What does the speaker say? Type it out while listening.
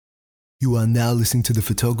You are now listening to the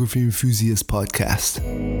Photography Enthusiast Podcast.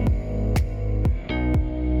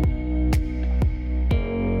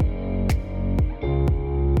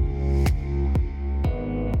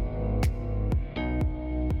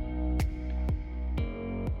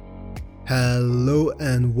 Hello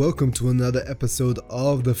and welcome to another episode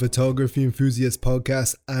of the Photography Enthusiast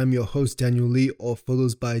Podcast. I'm your host Daniel Lee, or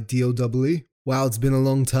Photos by DOEE. Wow, it's been a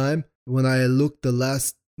long time. When I looked, the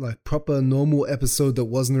last proper normal episode that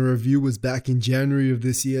wasn't a review was back in January of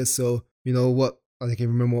this year. So you know what, I think I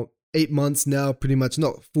remember 8 months now, pretty much,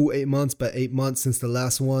 not full 8 months, but 8 months since the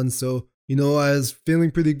last one. So I was feeling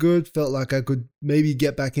pretty good, felt like I could maybe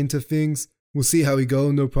get back into things. We'll see how we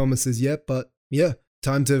go, no promises yet, but yeah,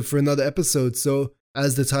 time for another episode. So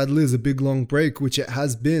as the title is, a big long break, which it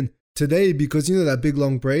has been today, because that big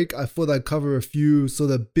long break, I thought I'd cover a few sort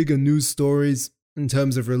of bigger news stories in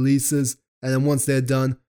terms of releases, and then once they're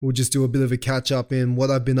done, we'll just do a bit of a catch up in what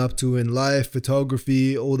I've been up to in life,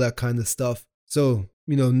 photography, all that kind of stuff. So,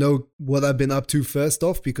 know what I've been up to first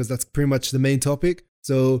off, because that's pretty much the main topic.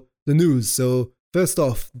 So the news. So first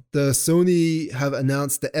off, the Sony have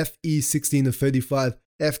announced the FE16-35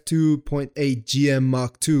 f2.8 GM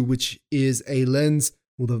Mark II, which is a lens.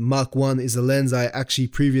 Well, the Mark I is a lens I actually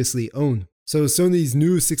previously owned. So Sony's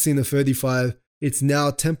new 16-35, it's now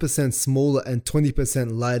 10% smaller and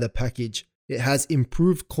 20% lighter package. It has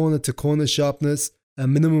improved corner-to-corner sharpness, a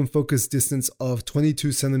minimum focus distance of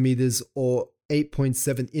 22 centimeters or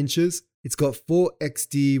 8.7 inches. It's got 4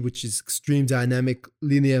 XD, which is extreme dynamic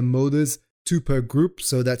linear motors, 2 per group,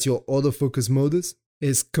 so that's your autofocus motors.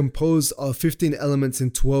 It's composed of 15 elements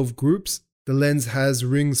in 12 groups. The lens has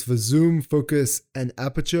rings for zoom, focus, and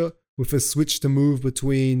aperture, with a switch to move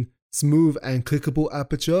between smooth and clickable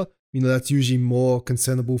aperture. That's usually more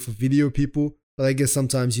concernable for video people, but I guess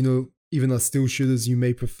sometimes, even as still shooters, you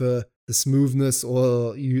may prefer the smoothness,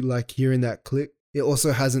 or you like hearing that click. It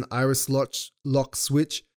also has an iris lock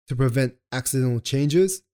switch to prevent accidental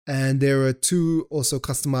changes. And there are 2 also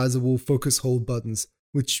customizable focus hold buttons,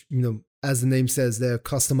 which, as the name says, they're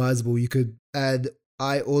customizable. You could add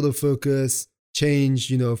eye autofocus,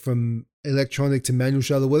 change, from electronic to manual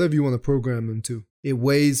shutter, whatever you want to program them to. It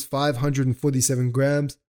weighs 547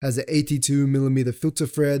 grams, has an 82 millimeter filter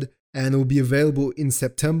thread, and it will be available in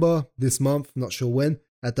September this month, not sure when,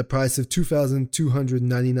 at the price of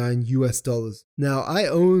 $2,299 US. Now, I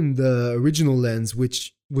own the original lens,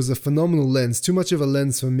 which was a phenomenal lens, too much of a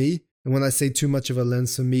lens for me. And when I say too much of a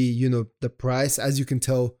lens for me, the price, as you can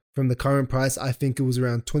tell from the current price, I think it was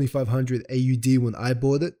around 2,500 AUD when I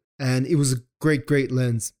bought it. And it was a great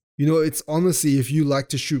lens. It's honestly, if you like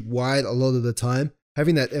to shoot wide a lot of the time,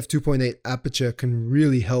 having that f2.8 aperture can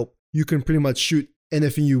really help. You can pretty much shoot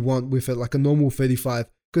anything you want with it, like a normal 35.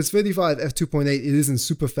 Because 35 f2.8, it isn't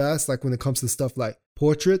super fast, like when it comes to stuff like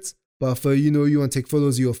portraits. But for, you want to take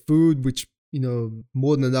photos of your food, which,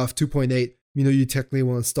 more than enough, 2.8, you technically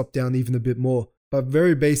want to stop down even a bit more. But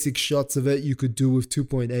very basic shots of it you could do with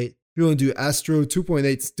 2.8. If you want to do astro, 2.8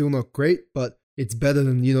 is still not great, but it's better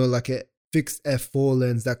than, like a fixed f4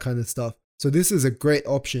 lens, that kind of stuff. So this is a great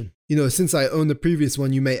option. Since I own the previous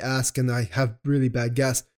one, you may ask, and I have really bad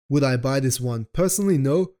gas, would I buy this one? Personally,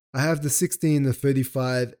 no. I have the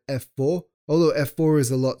 16-35 f4. Although f4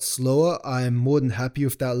 is a lot slower, I am more than happy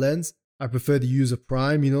with that lens. I prefer to use a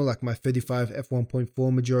prime, like my 35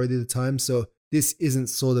 f1.4 majority of the time. So this isn't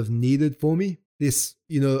sort of needed for me. This,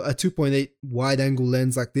 a 2.8 wide angle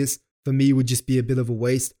lens like this, for me, would just be a bit of a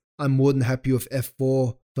waste. I'm more than happy with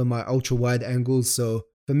f4 for my ultra wide angles. So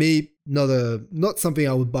for me, not something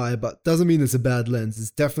I would buy, but doesn't mean it's a bad lens.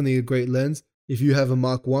 It's definitely a great lens. If you have a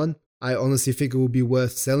Mark I honestly think it would be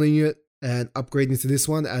worth selling it and upgrading to this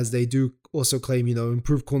one, as they do also claim,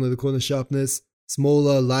 improved corner-to-corner sharpness,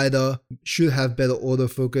 smaller, lighter, should have better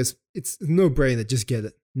autofocus. It's a no-brainer, just get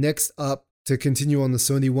it. Next up, to continue on the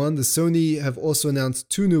Sony one, the Sony have also announced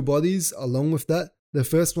 2 new bodies along with that. The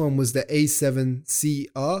first one was the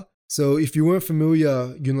A7CR. So if you weren't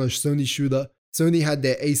familiar, Sony shooter, Sony had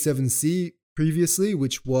their A7C previously,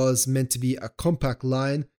 which was meant to be a compact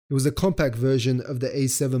line. It was a compact version of the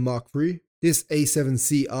A7 Mark III. This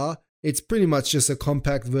A7CR, it's pretty much just a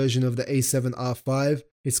compact version of the A7R5.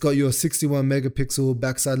 It's got your 61 megapixel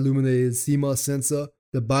backside illuminated CMOS sensor,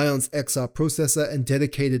 the Bionz XR processor, and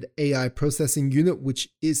dedicated AI processing unit, which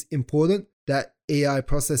is important. That AI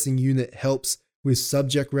processing unit helps with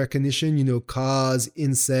subject recognition, cars,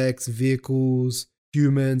 insects, vehicles,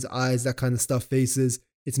 humans, eyes, that kind of stuff, faces.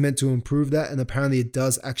 It's meant to improve that, and apparently it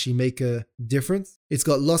does actually make a difference. It's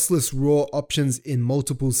got lossless RAW options in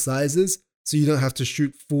multiple sizes, so you don't have to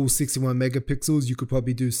shoot full 61 megapixels. You could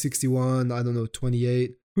probably do 61,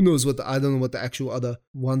 28, who knows I don't know what the actual other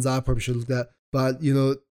ones are. I probably should look at, but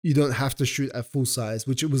you don't have to shoot at full size,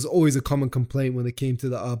 which was always a common complaint when it came to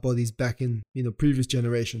the R bodies back in previous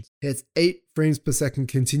generations. It's 8 frames per second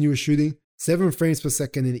continuous shooting, 7 frames per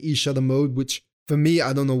second in e-shutter mode, which for me,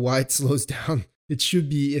 I don't know why it slows down. It should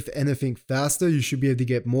be, if anything, faster. You should be able to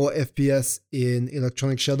get more FPS in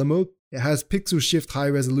electronic shutter mode. It has pixel shift high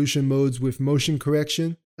resolution modes with motion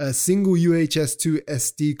correction, a single UHS-2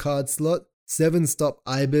 SD card slot, 7-stop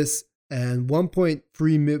IBIS, and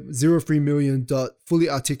 1.03 million dot fully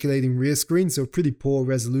articulating rear screen. So pretty poor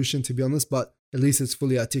resolution, to be honest, but at least it's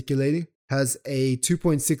fully articulating. Has a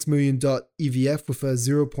 2.6 million dot EVF with a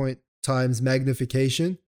 0. times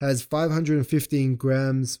magnification. Has 515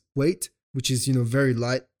 grams weight, which is, very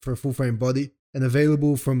light for a full frame body, and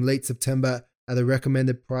available from late September at a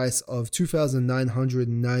recommended price of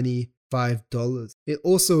 $2,995. It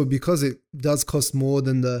also, because it does cost more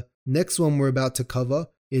than the next one we're about to cover,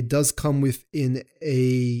 it does come within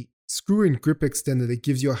a screw-in grip extender that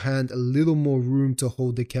gives your hand a little more room to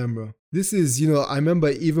hold the camera. This is, I remember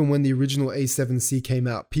even when the original A7C came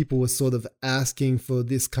out, people were sort of asking for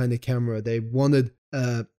this kind of camera. They wanted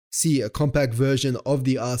see a compact version of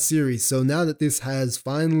the R series. So now that this has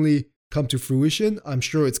finally come to fruition, I'm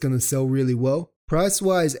sure it's going to sell really well.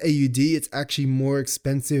 Price-wise, AUD, it's actually more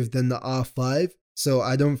expensive than the R5. So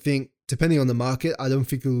I don't think, depending on the market, I don't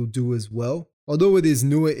think it will do as well. Although it is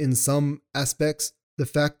newer in some aspects, the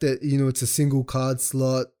fact that, it's a single card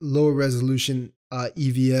slot, lower resolution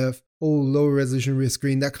EVF, lower resolution rear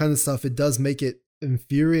screen, that kind of stuff, it does make it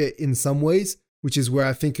inferior in some ways, which is where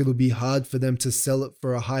I think it'll be hard for them to sell it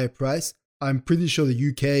for a higher price. I'm pretty sure the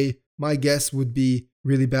UK, my guess would be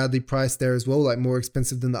really badly priced there as well, like more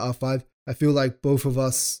expensive than the R5. I feel like both of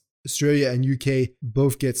us, Australia and UK,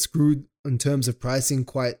 both get screwed in terms of pricing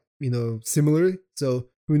quite, similarly. So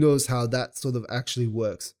who knows how that sort of actually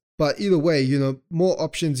works. But either way, more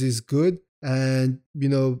options is good. And,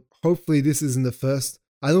 hopefully this isn't the first.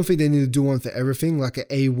 I don't think they need to do one for everything, like an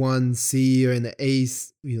A1C or an A,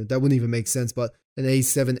 that wouldn't even make sense, but an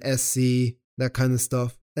A7SC, that kind of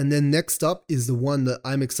stuff. And then next up is the one that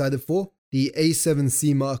I'm excited for, the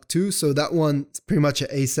A7C Mark II. So that one's pretty much an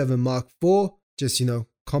A7 Mark IV, just,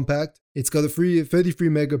 compact. It's got a 33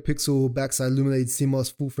 megapixel backside illuminated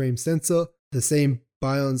CMOS full frame sensor, the same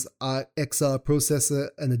Bion's XR processor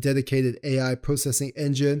and a dedicated AI processing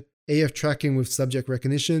engine, AF tracking with subject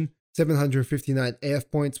recognition, 759 AF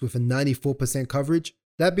points with a 94% coverage.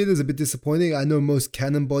 That bit is a bit disappointing. I know most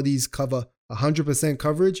Canon bodies cover 100%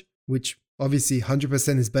 coverage, which obviously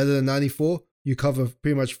 100% is better than 94. You cover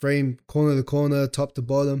pretty much frame corner to corner, top to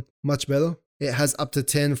bottom, much better. It has up to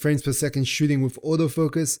 10 frames per second shooting with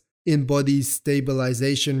autofocus, in-body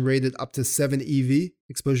stabilization rated up to 7 EV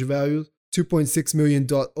exposure values, 2.6 million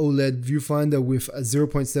dot OLED viewfinder with a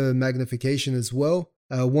 0.7 magnification as well,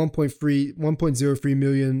 1.03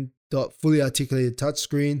 million dot fully articulated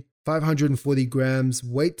touchscreen, 540 grams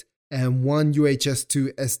weight, and 1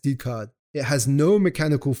 UHS-2 SD card. It has no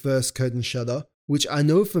mechanical first curtain shutter, which I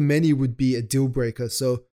know for many would be a deal breaker.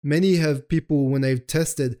 So many people, when they've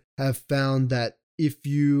tested, have found that if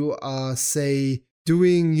you are, say,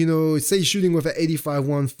 doing, say shooting with an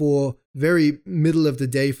 85-1.4, very middle of the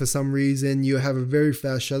day for some reason, you have a very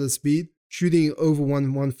fast shutter speed, shooting over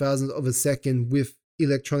 1/1000th of a second with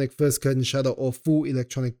electronic first curtain shutter or full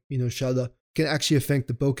electronic, shutter can actually affect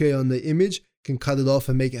the bokeh on the image, can cut it off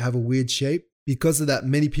and make it have a weird shape. Because of that,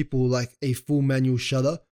 many people like a full manual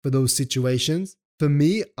shutter for those situations. For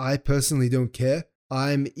me, I personally don't care.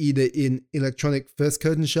 I'm either in electronic first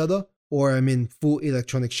curtain shutter or I'm in full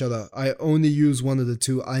electronic shutter. I only use one of the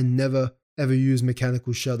two. I never ever use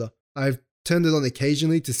mechanical shutter. I've turned it on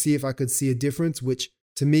occasionally to see if I could see a difference, which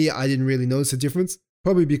to me, I didn't really notice a difference.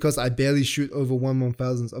 Probably because I barely shoot over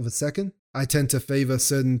 1/1000th of a second. I tend to favor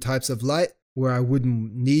certain types of light where I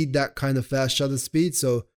wouldn't need that kind of fast shutter speed.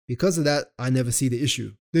 So because of that, I never see the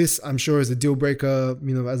issue. This, I'm sure, is a deal breaker,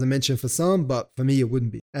 as I mentioned, for some, but for me, it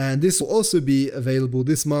wouldn't be. And this will also be available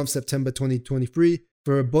this month, September 2023,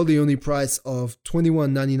 for a body-only price of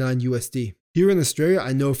 $21.99 USD. Here in Australia,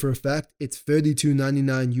 I know for a fact it's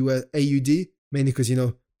 $32.99 AUD, mainly because,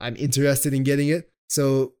 I'm interested in getting it.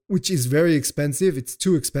 So, which is very expensive. It's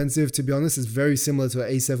too expensive, to be honest. It's very similar to an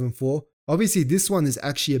A7 IV. Obviously, this one is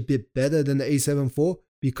actually a bit better than the A7 IV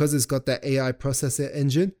because it's got that AI processor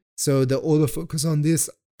engine. So the autofocus on this,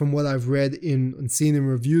 from what I've read and seen in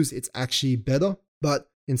reviews, it's actually better. But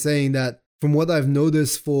in saying that, from what I've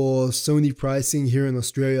noticed for Sony pricing here in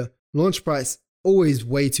Australia, launch price always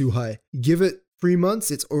way too high. Give it 3 months,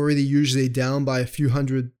 it's already usually down by a few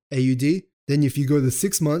hundred AUD. Then if you go to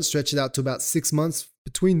 6 months, stretch it out to about 6 months,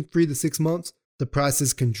 between 3 to 6 months, the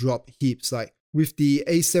prices can drop heaps. Like with the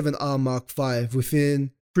A7R Mark V, within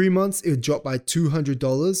 3 months, it dropped by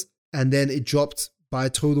 $200, and then it dropped by a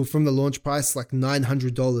total from the launch price like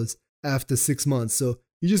 $900 after 6 months. So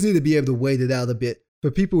you just need to be able to wait it out a bit. For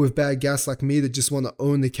people with bad gas like me that just want to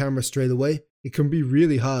own the camera straight away, it can be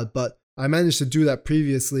really hard, but I managed to do that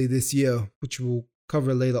previously this year, which we'll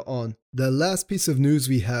cover later on. The last piece of news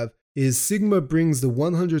we have is Sigma brings the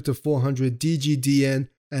 100 to 400 DGDN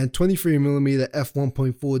and 23mm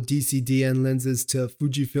f1.4 DCDN lenses to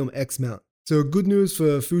Fujifilm X mount. So good news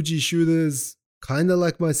for Fuji shooters, kinda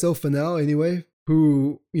like myself for now anyway,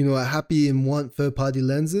 who, are happy and want third-party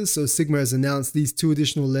lenses. So Sigma has announced these 2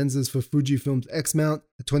 additional lenses for Fujifilm's X mount,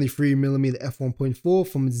 a 23mm f1.4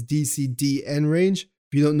 from its DCDN range.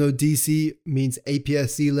 If you don't know, DC means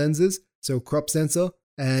APS-C lenses, so crop sensor,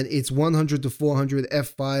 and it's 100 to 400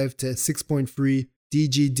 f5 to 6.3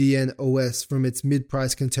 DGDN OS from its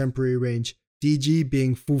mid-price contemporary range, DG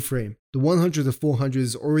being full frame. The 100 to 400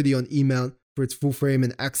 is already on E-mount for its full frame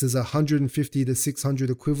and acts as a 150 to 600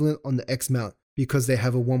 equivalent on the X mount because they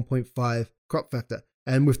have a 1.5 crop factor.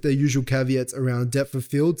 And with the usual caveats around depth of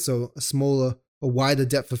field, so a wider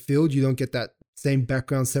depth of field, you don't get that same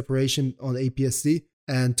background separation on APS-C,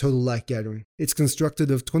 and total light gathering. It's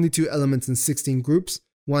constructed of 22 elements in 16 groups,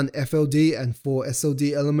 1 FLD and 4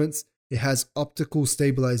 SLD elements. It has optical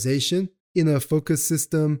stabilization, inner focus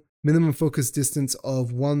system, minimum focus distance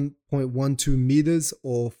of 1.12 meters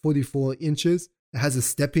or 44 inches. It has a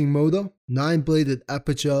stepping motor, 9-bladed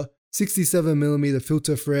aperture, 67mm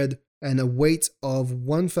filter thread, and a weight of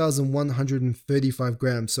 1,135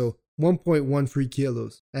 grams, so 1.13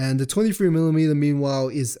 kilos. And the 23mm meanwhile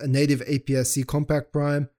is a native APS-C compact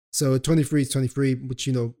prime. So 23 is 23, which,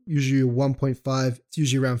 usually 1.5, it's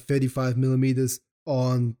usually around 35 millimeters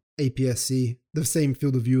on APS-C, the same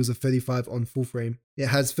field of view as a 35 on full frame. It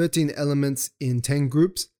has 13 elements in 10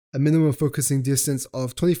 groups, a minimum focusing distance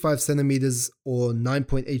of 25 centimeters or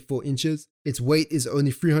 9.84 inches. Its weight is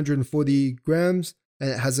only 340 grams, and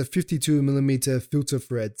it has a 52mm filter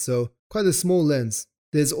thread, so quite a small lens.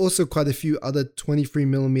 There's also quite a few other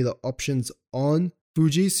 23mm options on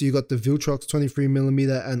Fuji, so you got the Viltrox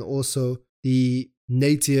 23mm and also the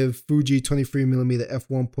native Fuji 23mm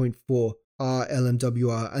f1.4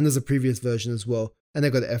 LMWR, and there's a previous version as well, and they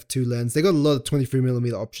got an f2 lens. They got a lot of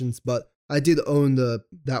 23mm options, but I did own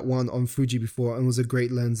that one on Fuji before, and it was a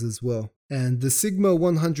great lens as well. And the Sigma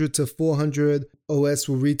 100 to 400 OS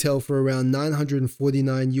will retail for around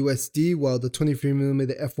 $949 USD, while the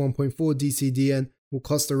 23mm f1.4 DCDN will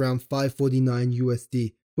cost around $549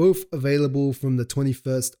 USD, both available from the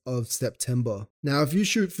 21st of September. Now, if you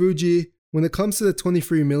shoot Fuji, when it comes to the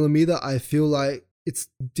 23mm, I feel like it's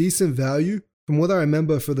decent value. From what I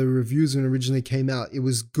remember for the reviews when it originally came out, it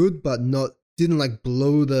was good, but didn't like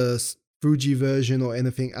blow the Fuji version or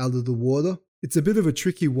anything out of the water. It's a bit of a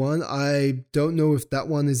tricky one. I don't know if that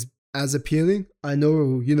one is as appealing. I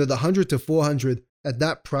know, the 100 to 400 at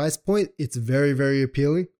that price point, it's very, very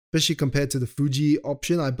appealing, especially compared to the Fuji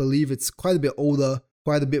option. I believe it's quite a bit older,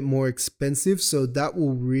 quite a bit more expensive, so that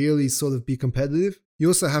will really sort of be competitive. You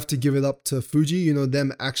also have to give it up to Fuji,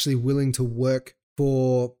 them actually willing to work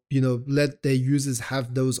for, let their users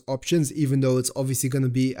have those options, even though it's obviously going to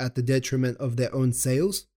be at the detriment of their own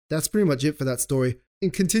sales. That's pretty much it for that story.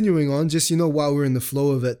 And continuing on, just, while we're in the flow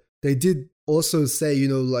of it, they did also say,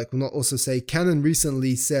 Canon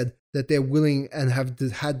recently said that they're willing and have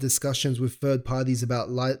had discussions with third parties about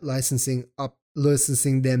licensing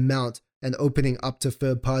their mount and opening up to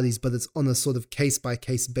third parties, but it's on a sort of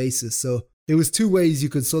case-by-case basis. So there was 2 ways you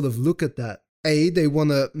could sort of look at that. A, they want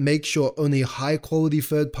to make sure only high-quality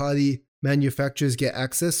third-party manufacturers get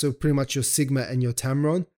access, so pretty much your Sigma and your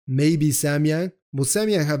Tamron, maybe Samyang. Well,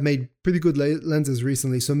 Samyang have made pretty good lenses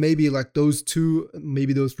recently, so maybe like those 2,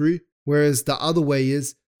 maybe those 3. Whereas the other way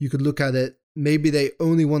is, you could look at it, maybe they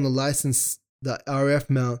only want to license the RF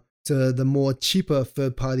mount to the more cheaper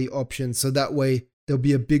third-party option, so that way there'll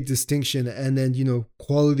be a big distinction, and then,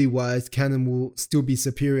 quality-wise, Canon will still be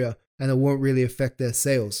superior, and it won't really affect their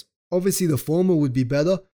sales. Obviously, the former would be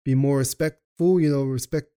better, be more respectful,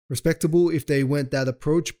 respectable if they went that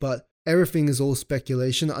approach, but everything is all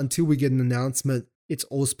speculation. Until we get an announcement, it's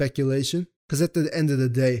all speculation. Because at the end of the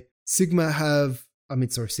day,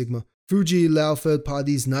 Fuji allow third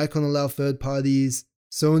parties, Nikon allow third parties,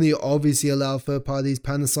 Sony obviously allow third parties,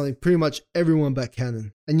 Panasonic, pretty much everyone but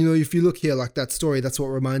Canon. And if you look here, like that story, that's what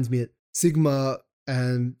reminds me of Sigma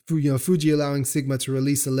and Fuji allowing Sigma to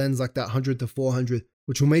release a lens like that 100 to 400,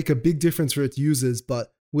 which will make a big difference for its users,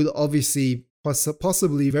 but will obviously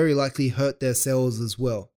possibly very likely hurt their sales as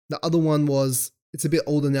well. The other one was, it's a bit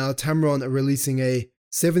older now, Tamron are releasing a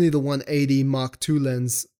 70 to 180 Mark II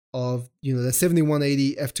lens of, the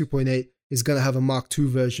 70-180 f2.8 is going to have a Mark II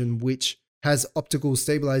version, which has optical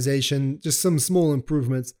stabilization, just some small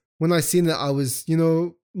improvements. When I seen it, I was,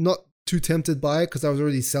 not too tempted by it because I was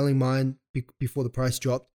already selling mine before the price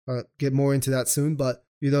dropped. I'll get more into that soon, but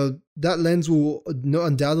that lens will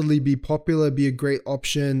undoubtedly be popular, be a great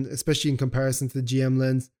option, especially in comparison to the GM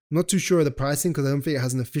lens. I'm not too sure of the pricing because I don't think it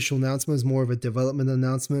has an official announcement. It's more of a development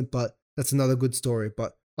announcement, but that's another good story.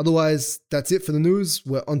 But otherwise, that's it for the news.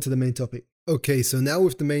 We're on to the main topic. Okay, so now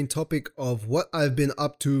with the main topic of what I've been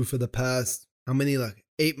up to for the past,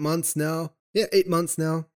 8 months now? Yeah, 8 months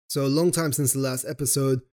now. So a long time since the last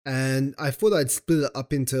episode. And I thought I'd split it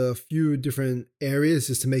up into a few different areas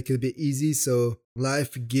just to make it a bit easy. So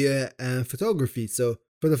life, gear, and photography. So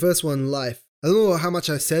for the first one, life. I don't know how much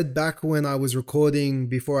I said back when I was recording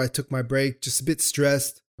before I took my break, just a bit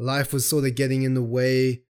stressed. Life was sort of getting in the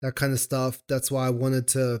way, that kind of stuff. That's why I wanted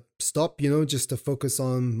to stop, just to focus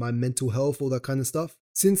on my mental health, all that kind of stuff.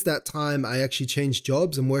 Since that time, I actually changed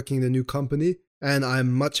jobs. I'm working in a new company and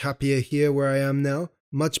I'm much happier here where I am now.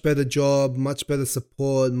 Much better job, much better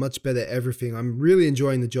support, much better everything. I'm really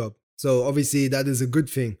enjoying the job. So obviously that is a good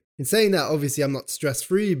thing. In saying that, obviously I'm not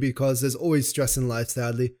stress-free because there's always stress in life,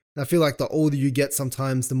 sadly. And I feel like the older you get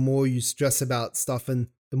sometimes, the more you stress about stuff and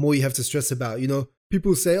the more you have to stress about,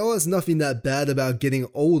 People say, oh, there's nothing that bad about getting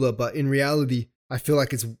older. But in reality, I feel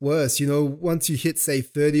like it's worse. Once you hit, say,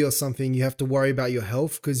 30 or something, you have to worry about your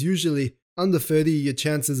health because usually under 30, your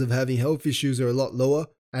chances of having health issues are a lot lower.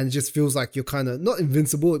 And it just feels like you're kind of not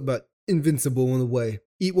invincible, but invincible in a way.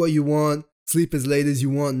 Eat what you want, sleep as late as you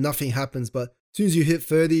want, nothing happens. But as soon as you hit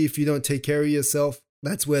 30, if you don't take care of yourself,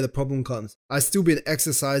 that's where the problem comes. I've still been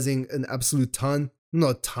exercising an absolute ton. Not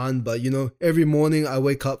a ton, but every morning I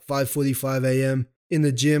wake up 5:45 a.m. in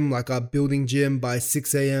the gym, like our building gym, by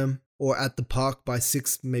 6 a.m. or at the park by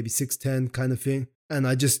 6, maybe 6:10 kind of thing. And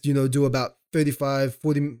I just, do about 40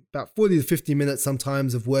 to 50 minutes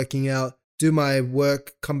sometimes of working out. Do my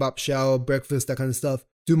work, come up, shower, breakfast, that kind of stuff.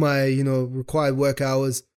 Do my, required work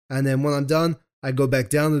hours. And then when I'm done, I go back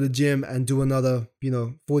down to the gym and do another,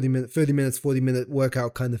 40 minute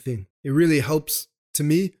workout kind of thing. It really helps to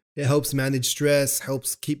me. It helps manage stress,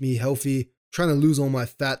 helps keep me healthy. Trying to lose all my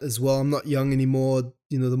fat as well. I'm not young anymore.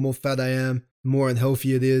 The more fat I am, the more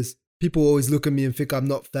unhealthy it is. People always look at me and think I'm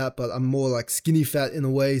not fat, but I'm more like skinny fat in a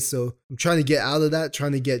way. So I'm trying to get out of that,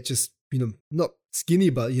 trying to get just, not skinny,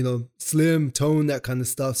 but, slim, tone, that kind of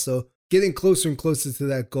stuff. So getting closer and closer to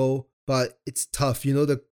that goal, but it's tough.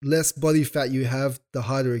 The less body fat you have, the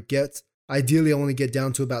harder it gets. Ideally, I want to get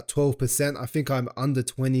down to about 12%. I think I'm under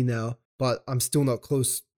 20 now, but I'm still not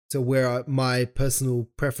close to where my personal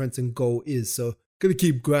preference and goal is. So gonna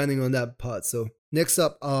keep grinding on that part. So next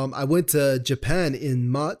up, I went to Japan in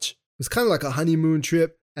March. It was kind of like a honeymoon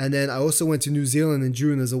trip. And then I also went to New Zealand in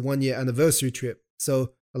June as a 1-year anniversary trip.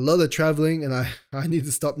 So a lot of traveling, and I need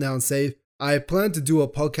to stop now and save. I plan to do a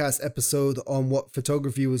podcast episode on what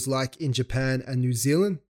photography was like in Japan and New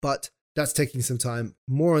Zealand, but that's taking some time.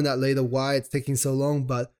 More on that later, why it's taking so long,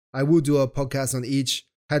 but I will do a podcast on each.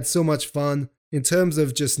 Had so much fun. In terms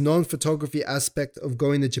of just non-photography aspect of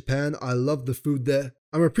going to Japan, I love the food there.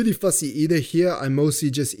 I'm a pretty fussy eater here. I mostly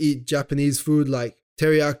just eat Japanese food like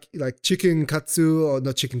teriyaki, like chicken katsu, or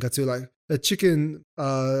not chicken katsu, like a chicken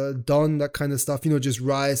don, that kind of stuff. Just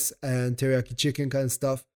rice and teriyaki chicken kind of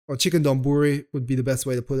stuff. Or chicken donburi would be the best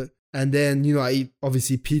way to put it. And then, I eat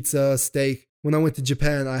obviously pizza, steak. When I went to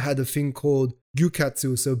Japan, I had a thing called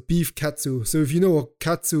gyukatsu, so beef katsu. So if you know what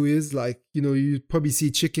katsu is, like, you probably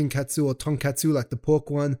see chicken katsu or tonkatsu, like the pork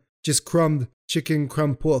one, just crumbed chicken,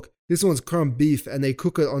 crumb pork. This one's crumb beef, and they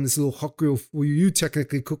cook it on this little hot grill. Well, you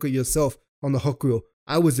technically cook it yourself on the hot grill.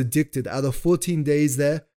 I was addicted. Out of 14 days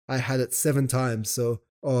there, I had it 7 times. So,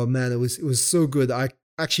 oh man, it was so good. I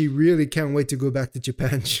actually really can't wait to go back to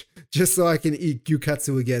Japan just so I can eat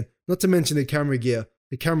gyukatsu again. Not to mention the camera gear.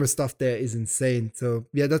 The camera stuff there is insane. So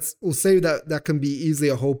yeah, we'll say that can be easily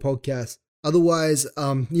a whole podcast. Otherwise,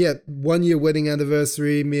 1 year wedding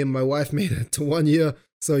anniversary. Me and my wife made it to 1 year.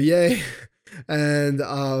 So yay.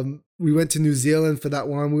 And we went to New Zealand for that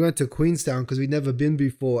one. We went to Queenstown because we'd never been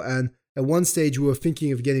before. And at one stage we were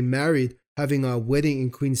thinking of getting married, having our wedding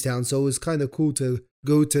in Queenstown. So it was kind of cool to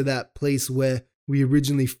go to that place where we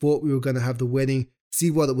originally thought we were going to have the wedding,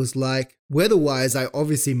 see what it was like. Weather-wise, I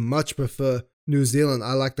obviously much prefer New Zealand.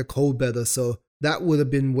 I like the cold better, so that would have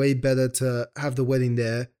been way better to have the wedding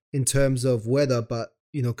there in terms of weather, but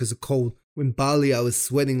because of cold. In Bali, I was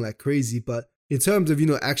sweating like crazy, but in terms of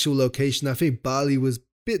actual location, I think Bali was a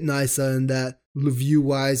bit nicer in that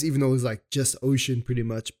view-wise, even though it was like just ocean pretty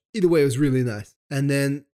much. Either way, it was really nice. And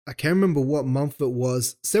then I can't remember what month it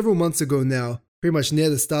was, several months ago now, pretty much near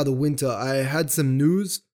the start of winter, I had some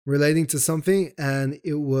news relating to something, and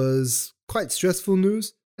it was quite stressful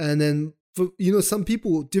news. And then for, some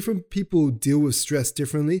people, different people deal with stress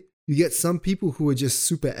differently. You get some people who are just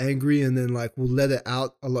super angry and then like will let it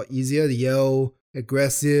out a lot easier, yell,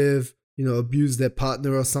 aggressive, abuse their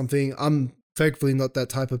partner or something. I'm thankfully not that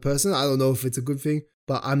type of person. I don't know if it's a good thing,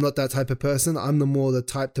 but I'm not that type of person. I'm the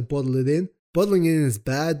type to bottle it in. Bottling it in is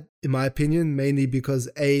bad, in my opinion, mainly because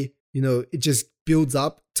A, it just builds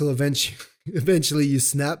up till eventually you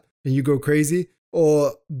snap and you go crazy.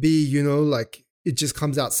 Or B, like it just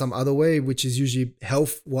comes out some other way, which is usually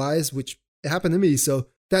health wise, which it happened to me. So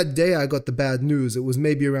that day I got the bad news. It was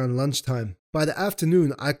maybe around lunchtime. By the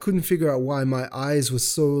afternoon, I couldn't figure out why my eyes were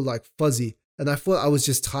so like fuzzy. And I thought I was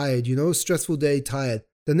just tired, stressful day, tired.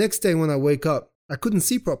 The next day when I wake up, I couldn't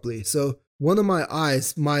see properly. So one of my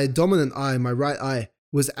eyes, my dominant eye, my right eye,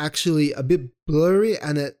 was actually a bit blurry,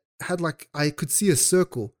 and it had I could see a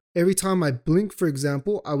circle. Every time I blinked, for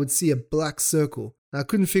example, I would see a black circle. And I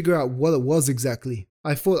couldn't figure out what it was exactly.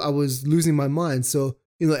 I thought I was losing my mind. So,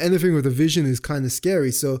 anything with a vision is kind of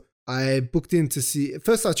scary. So I booked in to see. At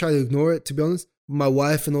first I tried to ignore it, to be honest. My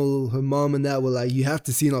wife and all her mom and that were like, you have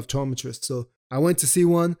to see an optometrist. So I went to see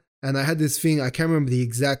one, and I had this thing, I can't remember the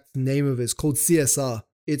exact name of it. It's called CSR.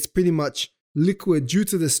 It's pretty much liquid. Due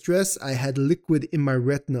to the stress, I had liquid in my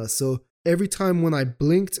retina. So every time when I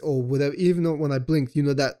blinked or whatever, even though when I blinked,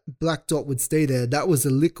 that black dot would stay there. That was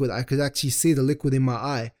the liquid. I could actually see the liquid in my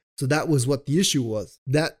eye. So that was what the issue was.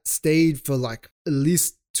 That stayed for like at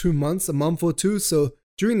least 2 months, a month or two. So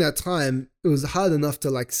during that time, it was hard enough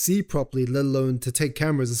to see properly, let alone to take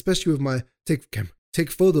cameras, especially with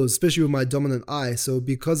take photos, especially with my dominant eye. So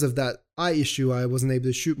because of that eye issue, I wasn't able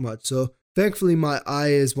to shoot much. So thankfully, my eye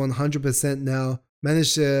is 100% now.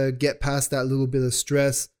 Managed to get past that little bit of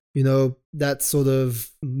stress. That sort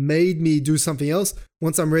of made me do something else.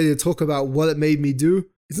 Once I'm ready to talk about what it made me do,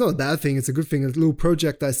 it's not a bad thing. It's a good thing. It's a little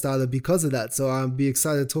project I started because of that. So I'll be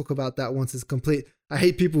excited to talk about that once it's complete. I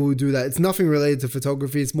hate people who do that. It's nothing related to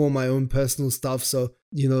photography. It's more my own personal stuff. So,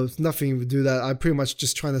 it's nothing to do that. I'm pretty much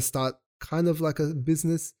just trying to start kind of like a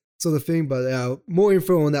business sort of thing. But more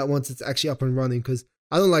info on that once it's actually up and running, because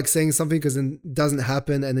I don't like saying something because it doesn't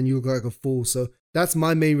happen and then you look like a fool. So that's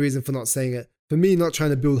my main reason for not saying it. For me, not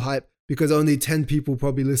trying to build hype, because only 10 people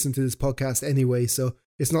probably listen to this podcast anyway. So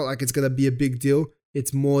it's not like it's going to be a big deal.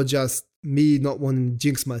 It's more just me not wanting to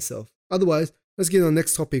jinx myself. Otherwise, let's get on the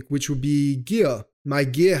next topic, which would be gear. My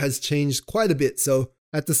gear has changed quite a bit. So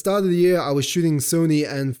at the start of the year, I was shooting Sony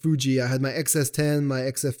and Fuji. I had my XS10, my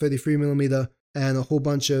XF33mm, and a whole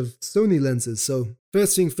bunch of Sony lenses. So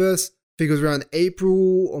first thing first, I think it was around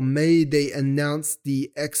April or May, they announced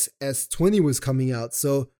the XS20 was coming out.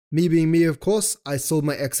 So me being me, of course, I sold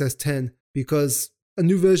my XS10 because a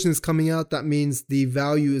new version is coming out. That means the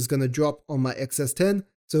value is going to drop on my XS10.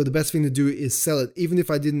 So the best thing to do is sell it. Even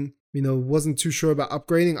if I didn't, wasn't too sure about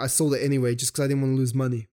upgrading, I sold it anyway, just because I didn't want to lose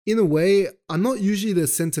money. In a way, I'm not usually the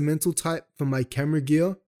sentimental type for my camera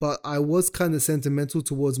gear, but I was kind of sentimental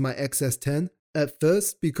towards my XS10 at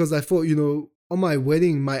first, because I thought, on my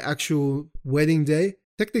wedding, my actual wedding day,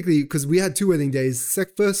 technically, because we had 2 wedding days.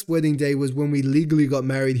 First wedding day was when we legally got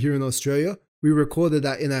married here in Australia. We recorded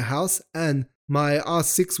that in our house, and my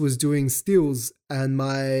R6 was doing stills and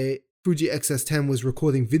my Fuji XS10 was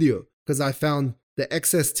recording video, because I found the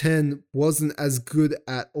XS10 wasn't as good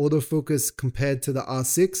at autofocus compared to the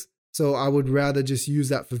R6. So I would rather just use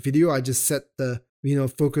that for video. I just set the,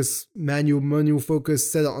 focus, manual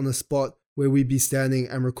focus, set it on the spot where we'd be standing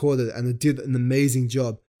and record it. And it did an amazing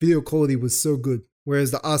job. Video quality was so good.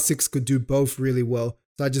 Whereas the R6 could do both really well.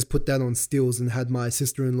 So I just put that on stills and had my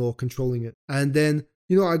sister-in-law controlling it. And then,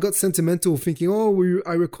 I got sentimental thinking,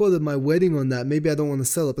 I recorded my wedding on that. Maybe I don't want to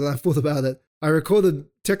sell it. But I thought about it.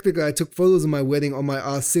 Technically, I took photos of my wedding on my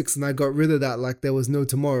R6 and I got rid of that like there was no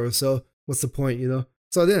tomorrow. So what's the point,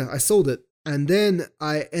 So yeah, I sold it. And then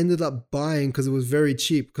I ended up buying, because it was very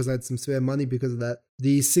cheap, because I had some spare money because of that,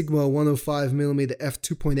 the Sigma 105mm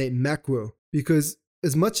f2.8 macro. Because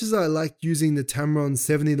as much as I like using the Tamron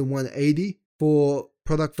 70-180 for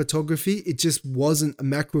product photography, it just wasn't a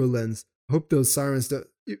macro lens. I hope those sirens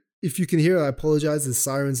if you can hear it, I apologize, there's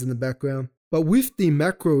sirens in the background. But with the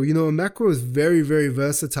macro, a macro is very, very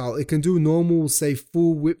versatile. It can do normal, say,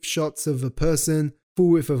 full width shots of a person, full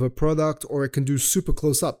width of a product, or it can do super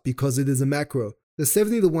close up because it is a macro. The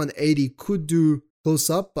 70-180 could do close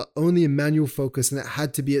up, but only in manual focus, and it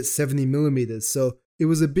had to be at 70mm. So it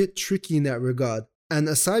was a bit tricky in that regard. And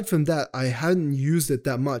aside from that, I hadn't used it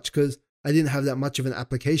that much because I didn't have that much of an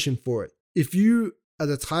application for it. If you are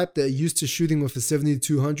the type that are used to shooting with a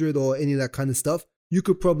 70-200 or any of that kind of stuff, you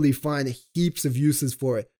could probably find heaps of uses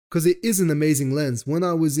for it because it is an amazing lens. When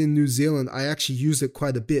I was in New Zealand, I actually used it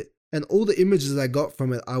quite a bit. And all the images I got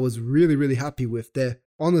from it, I was really, really happy with. They're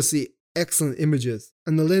honestly excellent images.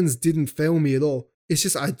 And the lens didn't fail me at all. It's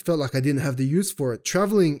just I felt like I didn't have the use for it.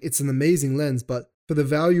 Traveling, it's an amazing lens, but for the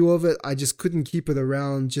value of it, I just couldn't keep it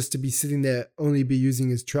around just to be sitting there, only be using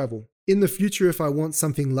as travel. In the future, if I want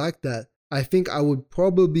something like that, I think I would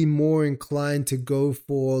probably be more inclined to go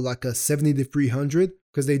for like a 70-300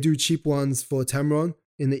 because they do cheap ones for Tamron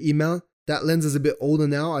in the E-mount. That lens is a bit older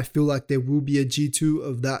now. I feel like there will be a G2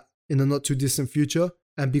 of that in the not too distant future.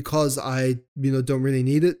 And because I, don't really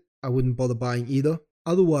need it, I wouldn't bother buying either.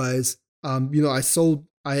 Otherwise,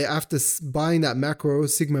 after buying that macro,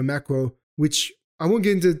 Sigma macro, which I won't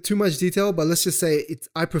get into too much detail, but let's just say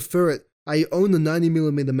I prefer it. I owned the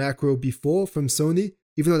 90mm macro before from Sony,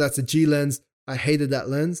 even though that's a G lens. I hated that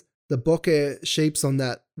lens. The bokeh shapes on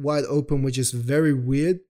that wide open were just very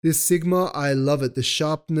weird. This Sigma, I love it. The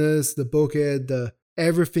sharpness, the bokeh,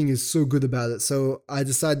 everything is so good about it. So I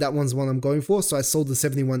decided that one's one I'm going for. So I sold the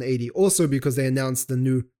 7180 also because they announced the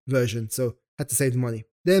new version. So had to save the money.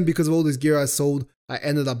 Then because of all this gear I sold, I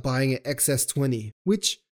ended up buying an XS20,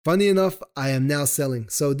 which funny enough, I am now selling.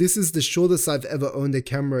 So this is the shortest I've ever owned a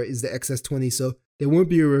camera is the XS20. So there won't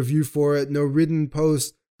be a review for it. No written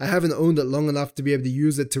post. I haven't owned it long enough to be able to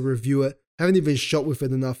use it to review it. I haven't even shot with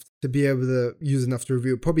it enough to be able to use enough to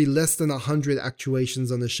review it. Probably less than 100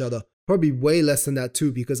 actuations on the shutter. Probably way less than that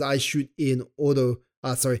too because I shoot in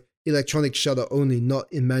electronic shutter only,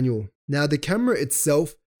 not in manual. Now the camera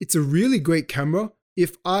itself, it's a really great camera.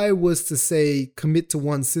 If I was to say commit to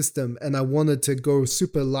one system and I wanted to go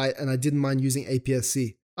super light and I didn't mind using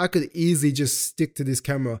APS-C, I could easily just stick to this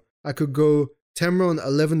camera. I could go Tamron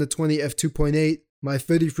 11-20 f2.8, my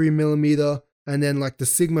 33mm, and then like the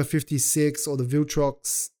Sigma 56 or the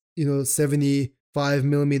Viltrox, 75mm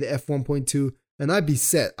f1.2, and I'd be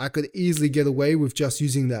set. I could easily get away with just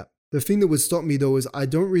using that. The thing that would stop me though is I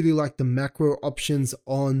don't really like the macro options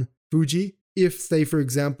on Fuji. If, say, for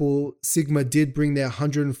example, Sigma did bring their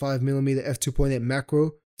 105mm f2.8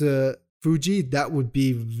 macro to Fuji, that would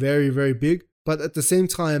be very, very big. But at the same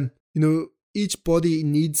time, each body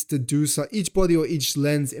needs to do so. Each body or each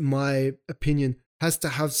lens, in my opinion, has to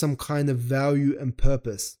have some kind of value and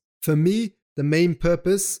purpose. For me, the main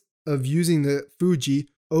purpose of using the Fuji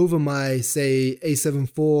over my, say, A7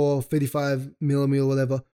 IV, 35mm or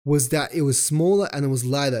whatever, was that it was smaller and it was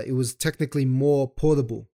lighter. It was technically more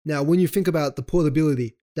portable. Now, when you think about the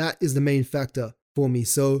portability, that is the main factor for me.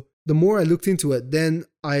 So the more I looked into it, then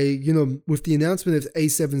with the announcement of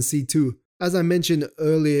A7C2, as I mentioned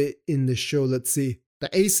earlier in the show, let's see, the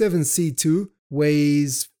A7C2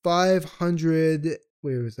 weighs 500,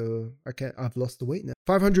 I've lost the weight now,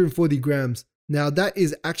 540 grams. Now that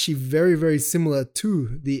is actually very, very similar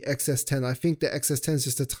to the XS10. I think the XS10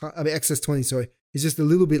 is XS20, sorry, is just a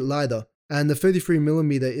little bit lighter. And the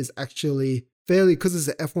 33mm is actually fairly, because it's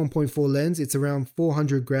an f1.4 lens, it's around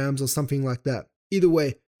 400 grams or something like that. Either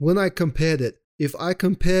way, when I compared it, if I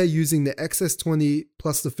compare using the XS20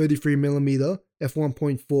 plus the 33mm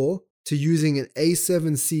f1.4 to using an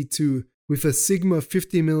A7C2 with a Sigma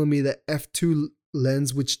 50mm f2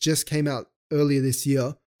 lens, which just came out earlier this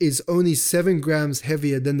year, is only 7 grams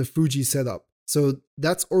heavier than the Fuji setup. So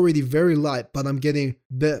that's already very light, but I'm getting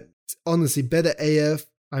better AF.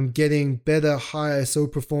 I'm getting better high ISO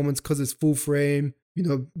performance because it's full frame,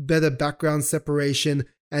 better background separation.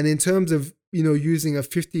 And in terms of, using a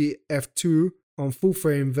 50 f2 on full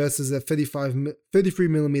frame versus a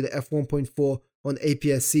 33mm f1.4 on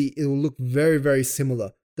APS-C, it will look very, very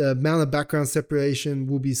similar. The amount of background separation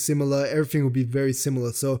will be similar. Everything will be very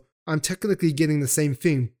similar. So I'm technically getting the same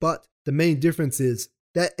thing, but the main difference is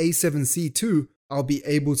that A7C2 I'll be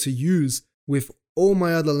able to use with all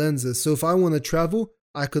my other lenses. So if I want to travel,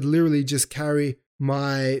 I could literally just carry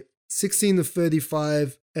my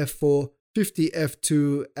 16-35 f4, 50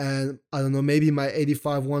 f2, and I don't know, maybe my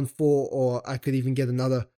 85-1.4, or I could even get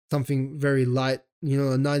something very light, a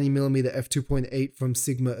 90mm f2.8 from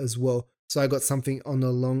Sigma as well. So I got something on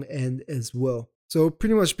the long end as well. So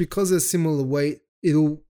pretty much because of similar weight,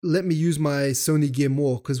 it'll let me use my Sony gear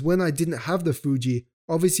more, because when I didn't have the Fuji,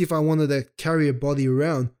 obviously if I wanted to carry a body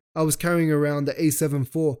around, I was carrying around the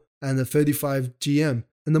A7 IV and the 35 GM.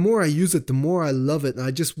 And the more I use it, the more I love it. And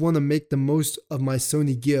I just want to make the most of my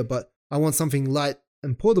Sony gear, but I want something light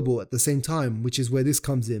and portable at the same time, which is where this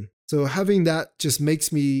comes in. So having that just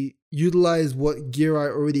makes me utilize what gear I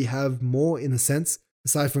already have more, in a sense,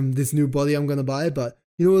 aside from this new body I'm going to buy. But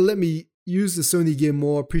let me use the Sony gear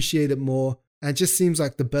more, appreciate it more, and it just seems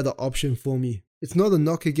like the better option for me. It's not a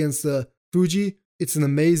knock against the Fuji. It's an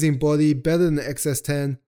amazing body, better than the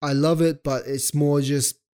XS10. I love it, but it's more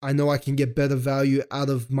just, I know I can get better value out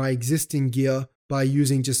of my existing gear by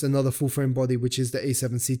using just another full frame body, which is the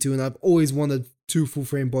A7C2. And I've always wanted 2 full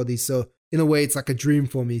frame bodies. So in a way, it's like a dream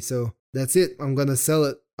for me. So that's it. I'm going to sell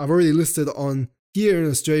it. I've already listed on, here in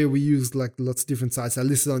Australia, we use like lots of different sites. I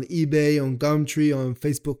listed on eBay, on Gumtree, on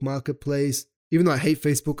Facebook Marketplace. Even though I hate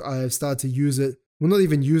Facebook, I've started to use it. Well, not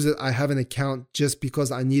even use it. I have an account just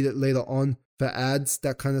because I need it later on for ads,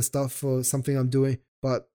 that kind of stuff for something I'm doing.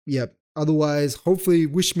 But yeah, otherwise, hopefully,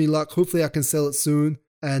 wish me luck. Hopefully I can sell it soon.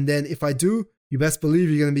 And then if I do, you best believe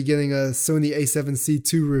you're going to be getting a Sony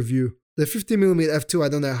A7C2 review. The 50mm f2, I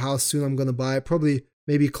don't know how soon I'm going to buy it. Probably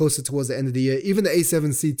maybe closer towards the end of the year. Even the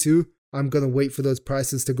A7C2, I'm going to wait for those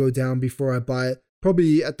prices to go down before I buy it.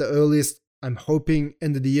 Probably at the earliest, I'm hoping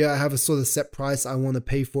end of the year. I have a sort of set price I want to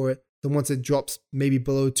pay for it. So once it drops maybe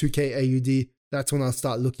below 2K AUD, that's when I'll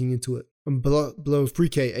start looking into it. Below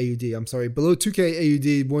 3K AUD, I'm sorry. Below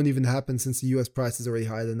 2K AUD won't even happen since the US price is already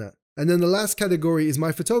higher than that. And then the last category is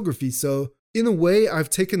my photography. So in a way, I've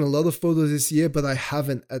taken a lot of photos this year, but I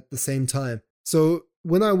haven't at the same time. So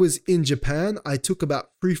when I was in Japan, I took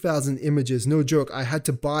about 3,000 images. No joke, I had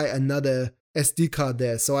to buy another SD card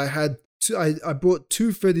there. So I brought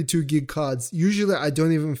 2 32 gig cards. Usually I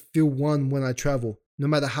don't even fill one when I travel, no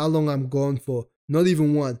matter how long I'm gone for, not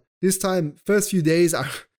even one. This time, first few days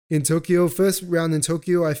in Tokyo, first round in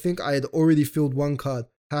Tokyo, I think I had already filled one card,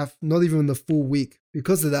 not even the full week.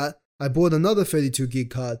 Because of that, I bought another 32 gig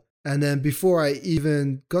card. And then before I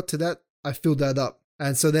even got to that, I filled that up.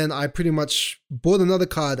 And so then I pretty much bought another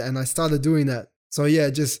card and I started doing that. So yeah,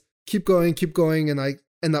 just keep going, and I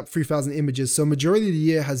end up 3,000 images. So majority of the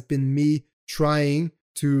year has been me trying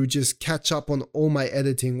to just catch up on all my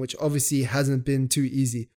editing, which obviously hasn't been too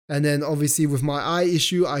easy. And then obviously with my eye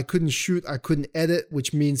issue, I couldn't shoot, I couldn't edit,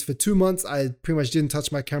 which means for 2 months, I pretty much didn't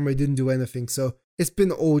touch my camera, didn't do anything. So it's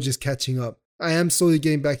been all just catching up. I am slowly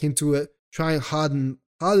getting back into it, trying hard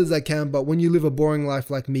as I can. But when you live a boring life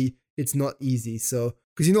like me, it's not easy. So,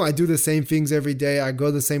 because I do the same things every day. I go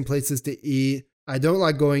to the same places to eat. I don't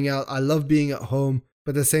like going out. I love being at home.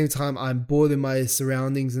 But at the same time, I'm bored in my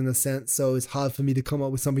surroundings in a sense. So it's hard for me to come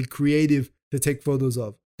up with something creative to take photos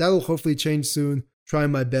of. That'll hopefully change soon.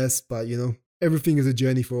 Trying my best, but everything is a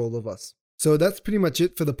journey for all of us. So that's pretty much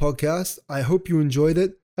it for the podcast. I hope you enjoyed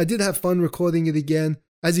it. I did have fun recording it again.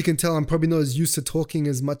 As you can tell, I'm probably not as used to talking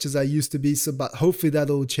as much as I used to be. But hopefully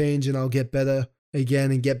that'll change and I'll get better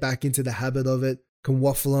again and get back into the habit of it. Can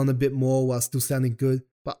waffle on a bit more while still sounding good.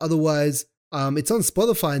 But otherwise, it's on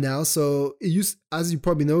Spotify now. So as you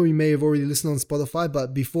probably know, you may have already listened on Spotify,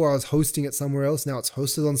 but before I was hosting it somewhere else. Now it's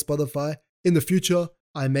hosted on Spotify. In the future,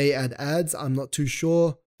 I may add ads. I'm not too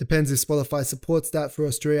sure. Depends if Spotify supports that for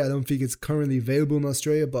Australia. I don't think it's currently available in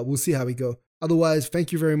Australia, but we'll see how we go. Otherwise,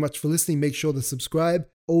 thank you very much for listening. Make sure to subscribe.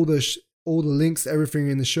 All the links, everything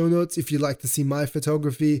in the show notes. If you'd like to see my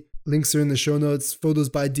photography, links are in the show notes.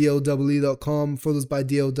 photosbydlwe.com,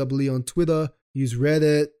 photosbydlwe on Twitter. Use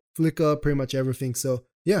Reddit, Flickr, pretty much everything. So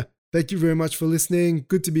yeah, thank you very much for listening.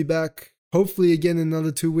 Good to be back. Hopefully again in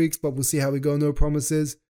another 2 weeks, but we'll see how we go. No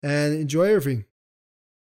promises. And enjoy everything.